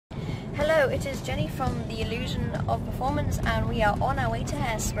Hello, it is Jenny from The Illusion of Performance, and we are on our way to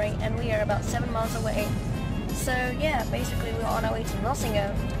Hairspray, and we are about 7 miles away. So yeah, basically we're on our way to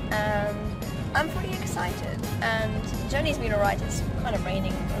Nottingham, and I'm pretty excited. And the journey's been alright, it's kind of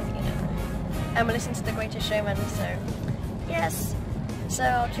raining, you know. And we're listening to The Greatest Showman, so yes. So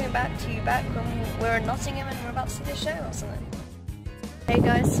I'll tune back to you when we're in Nottingham and we're about to see the show or something. Hey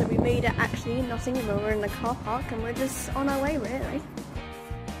guys, so we made it actually in Nottingham, and we're in the car park and we're just on our way really.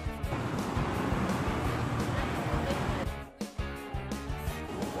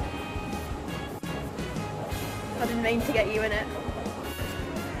 I didn't mean to get you in it.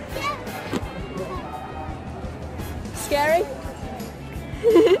 Scary?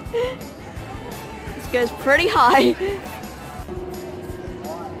 This goes pretty high.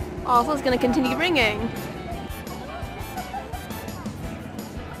 Oh, I thought it was going to continue ringing.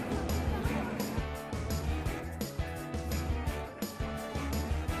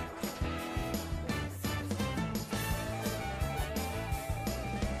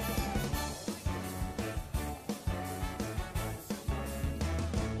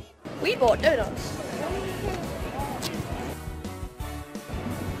 We bought donuts.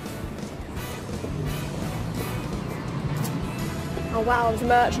 Oh wow, there's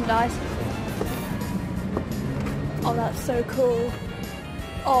merchandise. Oh, that's so cool.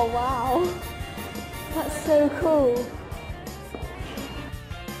 Oh wow, that's so cool.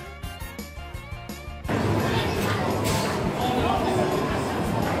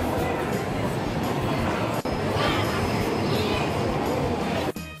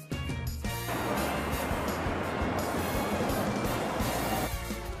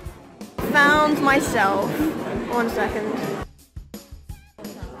 Found myself. 1 second.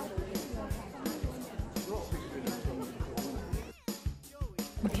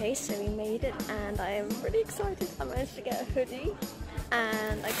 Okay, so we made it and I am really excited. I managed to get a hoodie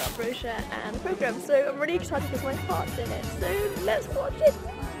and I got a brochure and a program, so I'm really excited because my part's in it, so let's watch it.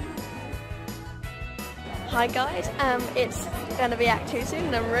 Hi guys, it's going to be Act 2 soon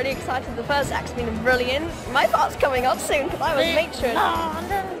and I'm really excited. The first act's been brilliant. My part's coming on soon because I was matron.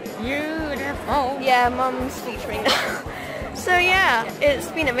 Beautiful. Yeah, Mum's featuring now. So yeah, it's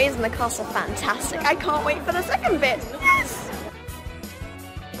been amazing. The cast are fantastic. I can't wait for the second bit. Yes!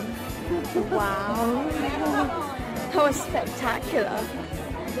 Wow. That was spectacular.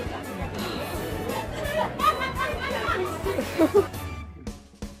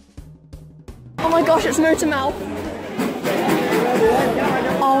 Oh my gosh, it's Motor Mouth.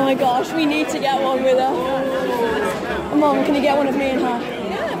 Oh my gosh, we need to get one with her. Mum, can you get one of me and her?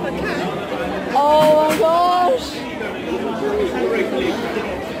 Oh my gosh!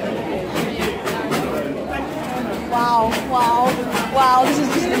 Wow, wow, wow, this is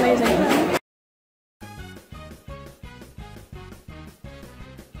just amazing.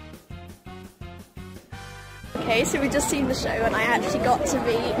 Okay, so we just seen the show and I actually got to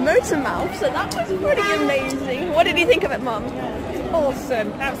be Motor Mouth, so that was pretty amazing. What did you think of it, Mum?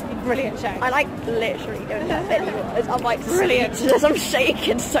 Awesome, absolutely brilliant show. I like literally don't have any words. I'm like brilliant. I'm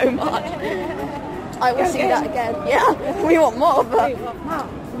shaking so much. I will see that again. Yeah, we want more, but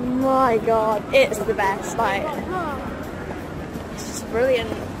my god, it's the best. Like, it's just brilliant.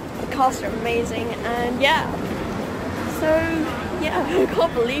 The cast are amazing, and yeah. So yeah, I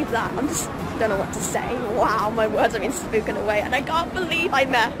can't believe that. I'm just don't know what to say. Wow, my words have been spoken away, and I can't believe I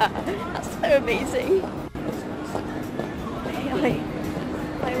met her. That's so amazing.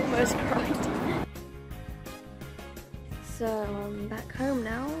 I almost cried. So I'm back home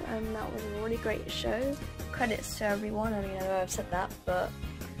now, and that was a really great show. Credits to everyone. I mean, I know I've said that, but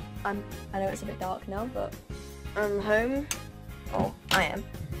I know it's a bit dark now, but I'm home. Oh, I am.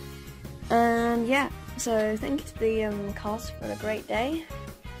 And yeah, so thank you to the cast for a great day.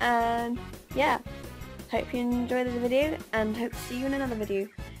 And yeah, hope you enjoyed this video, and hope to see you in another video.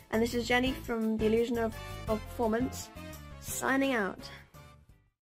 And this is Jenny from The Illusion of Performance, signing out.